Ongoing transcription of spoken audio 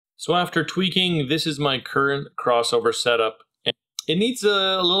So after tweaking, this is my current crossover setup. And it needs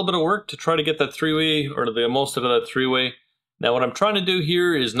a little bit of work to try to get that three-way, or the most out of that three-way. Now what I'm trying to do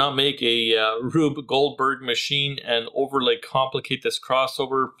here is not make a Rube Goldberg machine and overly complicate this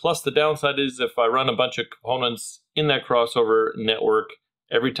crossover. Plus the downside is if I run a bunch of components in that crossover network,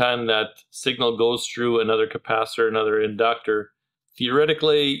 every time that signal goes through another capacitor, another inductor,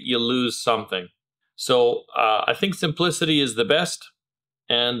 theoretically you lose something. So I think simplicity is the best.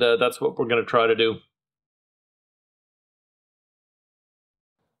 And that's what we're going to try to do.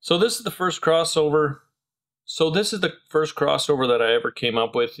 So this is the first crossover. That I ever came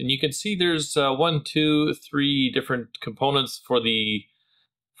up with. And you can see there's 1, 2, 3 different components for the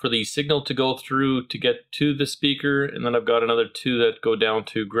signal to go through to get to the speaker. And then I've got another 2 that go down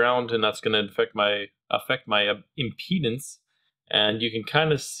to ground, and that's going to affect my impedance. And you can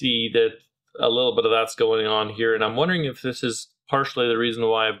kind of see that a little bit of that's going on here. And I'm wondering if this is partially the reason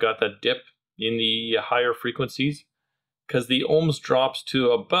why I've got that dip in the higher frequencies, because the ohms drops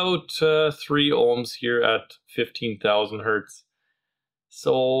to about 3 ohms here at 15,000 hertz.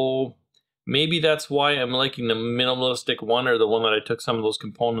 So maybe that's why I'm liking the minimalistic one, or the one that I took some of those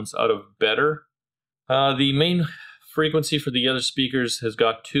components out of better. The main frequency for the other speakers has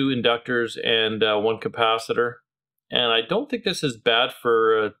got 2 inductors and 1 capacitor. And I don't think this is bad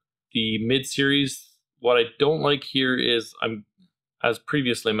for the mid-series. What I don't like here is as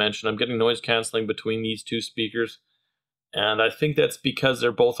previously mentioned, I'm getting noise canceling between these 2 speakers. And I think that's because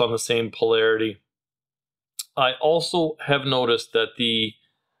they're both on the same polarity. I also have noticed that the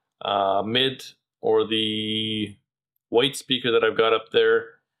mid, or the white speaker that I've got up there,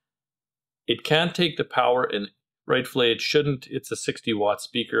 it can take the power, and rightfully it shouldn't. It's a 60 watt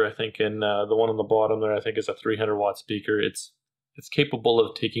speaker, I think, and the one on the bottom there I think is a 300 watt speaker. It's capable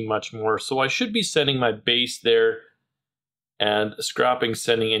of taking much more. So I should be sending my bass there and scrapping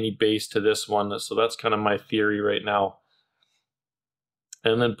sending any bass to this one. So that's kind of my theory right now.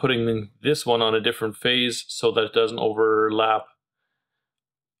 And then putting this one on a different phase so that it doesn't overlap.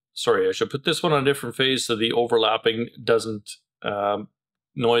 Sorry, I should put this one on a different phase so the overlapping doesn't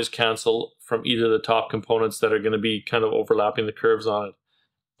noise cancel from either of the top components that are going to be kind of overlapping the curves on it.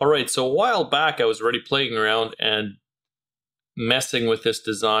 All right, so a while back I was already playing around and messing with this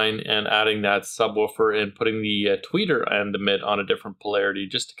design and adding that subwoofer and putting the tweeter and the mid on a different polarity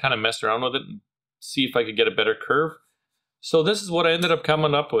just to kind of mess around with it and see if I could get a better curve. So this is what I ended up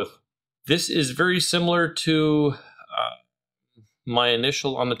coming up with. This is very similar to my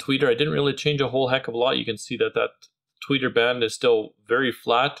initial on the tweeter. I didn't really change a whole heck of a lot. You can see that that tweeter band is still very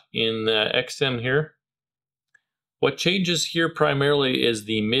flat in XM here. What changes here primarily is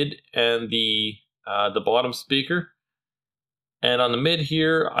the mid and the bottom speaker. And on the mid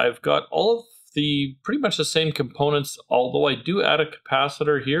here, I've got all of the pretty much the same components, although I do add a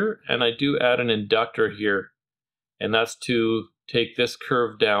capacitor here and I do add an inductor here. And that's to take this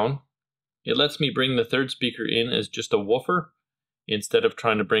curve down. It lets me bring the third speaker in as just a woofer instead of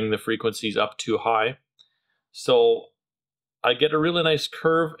trying to bring the frequencies up too high. So I get a really nice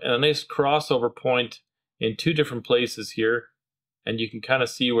curve and a nice crossover point in 2 different places here. And you can kind of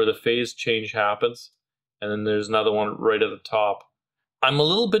see where the phase change happens. And then there's another one right at the top. I'm a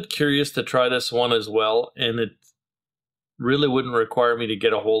little bit curious to try this one as well, and it really wouldn't require me to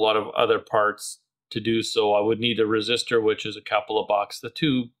get a whole lot of other parts to do so. I would need a resistor, which is a couple of bucks. The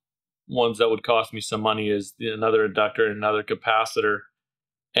 2 ones that would cost me some money is another inductor and another capacitor.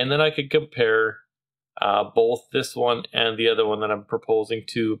 And then I could compare both this one and the other one that I'm proposing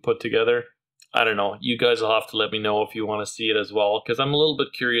to put together. I don't know. You guys will have to let me know if you want to see it as well, because I'm a little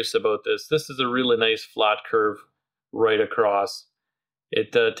bit curious about this. This is a really nice flat curve right across.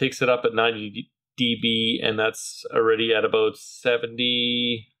 It takes it up at 90 dB, and that's already at about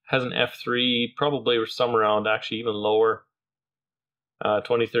 70. Has an F3, probably somewhere around, actually even lower.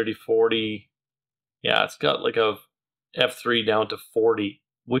 20, 30, 40. Yeah, it's got like a F3 down to 40,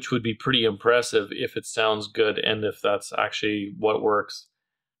 which would be pretty impressive if it sounds good and if that's actually what works.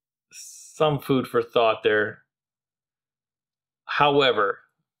 Some food for thought there. However,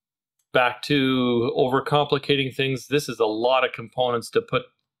 back to overcomplicating things, this is a lot of components to put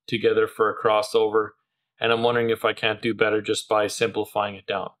together for a crossover, and I'm wondering if I can't do better just by simplifying it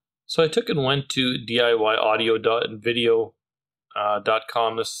down. So I took and went to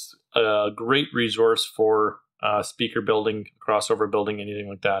DIYaudio.video.com. This is a great resource for speaker building, crossover building, anything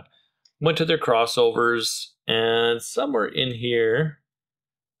like that. Went to their crossovers, and somewhere in here,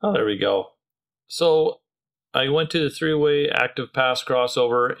 oh, there we go. So I went to the 3-way active pass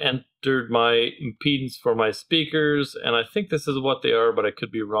crossover, entered my impedance for my speakers, and I think this is what they are, but I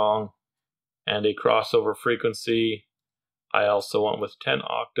could be wrong. And a crossover frequency. I also went with 10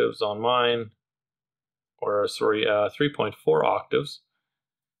 octaves on mine, or sorry, 3.4 octaves.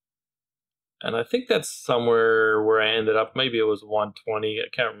 And I think that's somewhere where I ended up. Maybe it was 120. I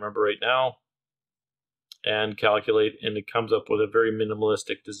can't remember right now. And calculate, and it comes up with a very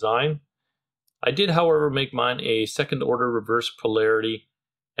minimalistic design. I did, however, make mine a second order reverse polarity,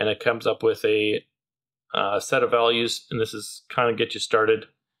 and it comes up with a set of values, and this is kind of get you started.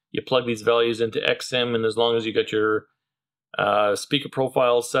 You plug these values into XSIM, and as long as you got your speaker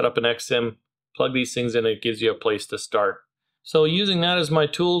profiles set up in XSIM, plug these things in, it gives you a place to start. So using that as my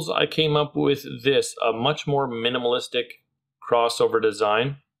tools, I came up with this, a much more minimalistic crossover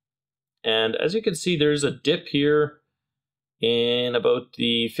design. And as you can see, there's a dip here in about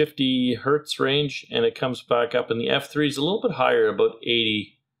the 50 hertz range, and it comes back up, and the F3 is a little bit higher, about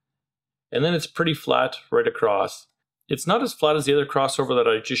 80. And then it's pretty flat right across. It's not as flat as the other crossover that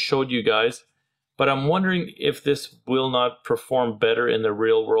I just showed you guys, but I'm wondering if this will not perform better in the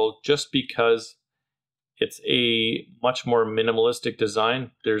real world just because it's a much more minimalistic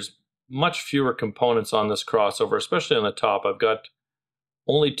design. There's much fewer components on this crossover, especially on the top. I've got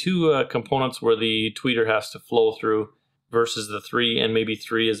only 2 components where the tweeter has to flow through versus the 3, and maybe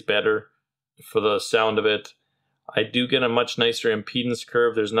 3 is better for the sound of it. I do get a much nicer impedance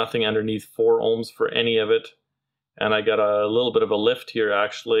curve. There's nothing underneath 4 ohms for any of it. And I got a little bit of a lift here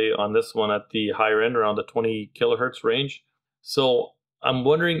actually on this one at the higher end, around the 20 kilohertz range. So I'm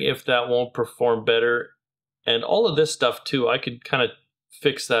wondering if that won't perform better. And all of this stuff too, I could kind of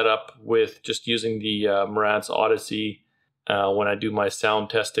fix that up with just using the Marantz Odyssey. When I do my sound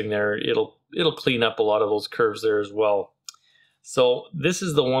testing there, it'll clean up a lot of those curves there as well. So this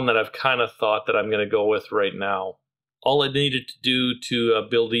is the one that I've kind of thought that I'm going to go with right now. All I needed to do to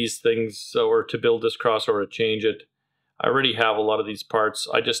build these things, or to build this crossover, to change it, I already have a lot of these parts.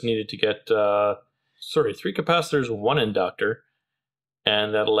 I just needed to get 3 capacitors, 1 inductor,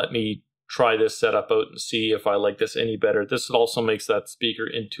 and that'll let me try this setup out and see if I like this any better. This also makes that speaker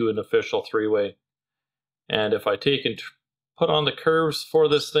into an official 3-way. And if I take and put on the curves for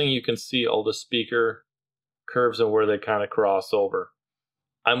this thing, you can see all the speaker curves and where they kind of cross over.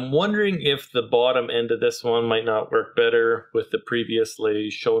 I'm wondering if the bottom end of this one might not work better with the previously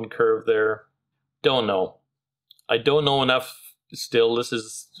shown curve there. Don't know. I don't know enough still. This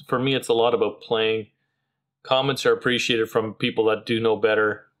is, for me, it's a lot about playing. Comments are appreciated from people that do know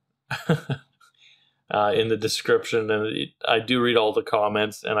better in the description, and I do read all the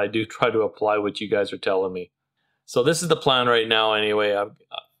comments, and I do try to apply what you guys are telling me. So this is the plan right now anyway. I've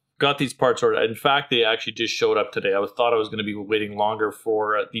got these parts ordered. In fact, they actually just showed up today. I thought I was going to be waiting longer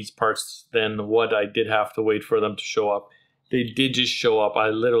for these parts than what I did have to wait for them to show up. They did just show up. I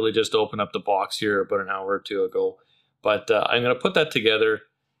literally just opened up the box here about an hour or 2 ago. But I'm going to put that together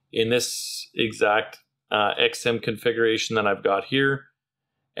in this exact XM configuration that I've got here,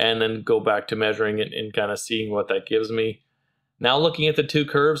 and then go back to measuring it and kind of seeing what that gives me. Now looking at the 2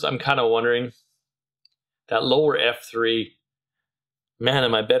 curves, I'm kind of wondering, that lower F3, man,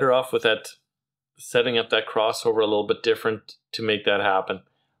 am I better off with that, setting up that crossover a little bit different to make that happen?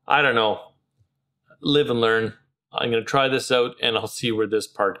 I don't know. Live and learn. I'm going to try this out, and I'll see where this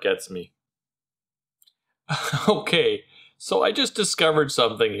part gets me. Okay, so I just discovered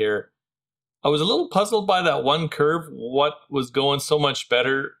something here. I was a little puzzled by that one curve, what was going so much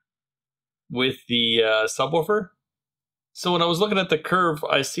better with the subwoofer. So when I was looking at the curve,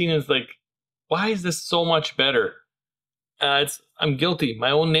 I seen it's like, why is this so much better? I'm guilty.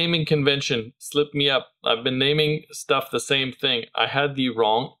 My own naming convention slipped me up. I've been naming stuff the same thing. I had the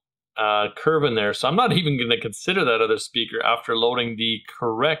wrong curve in there, so I'm not even going to consider that other speaker after loading the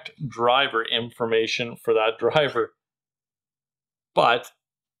correct driver information for that driver. But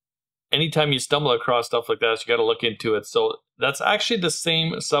anytime you stumble across stuff like that, you got to look into it. So that's actually the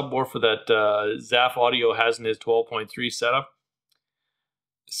same subwoofer that Zaf Audio has in his 12.3 setup.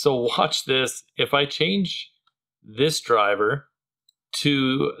 So watch this. If I change this driver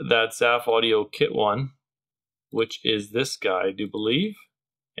to that Zaf Audio kit one, which is this guy, I do believe.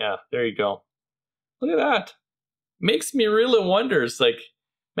 Yeah, there you go. Look at that. Makes me really wonder. It's like,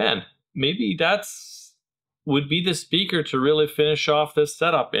 man, maybe that's would be the speaker to really finish off this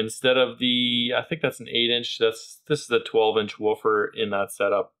setup instead of the, I think that's an 8-inch. This is the 12-inch woofer in that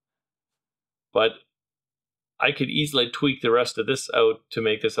setup. But I could easily tweak the rest of this out to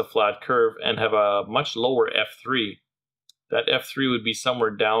make this a flat curve and have a much lower F3. That F3 would be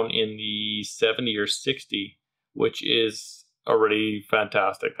somewhere down in the 70 or 60, which is already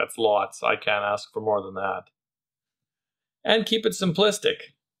fantastic. That's lots. I can't ask for more than that. And keep it simplistic.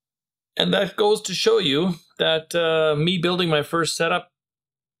 And that goes to show you that me building my first setup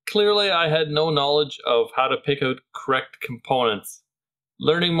Clearly, I had no knowledge of how to pick out correct components.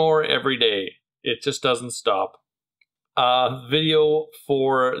 Learning more every day. It just doesn't stop. Video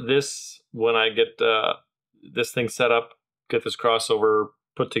for this when I get this thing set up, get this crossover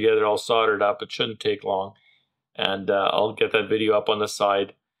put together, all soldered up. It shouldn't take long. And I'll get that video up on the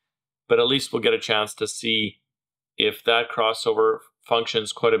side. But at least we'll get a chance to see if that crossover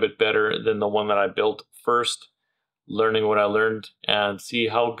functions quite a bit better than the one that I built first, learning what I learned, and see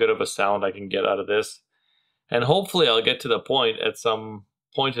how good of a sound I can get out of this. And hopefully I'll get to the point at some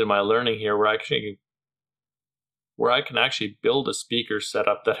point in my learning here where I can actually build a speaker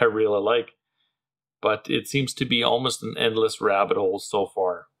setup that I really like. But it seems to be almost an endless rabbit hole so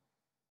far.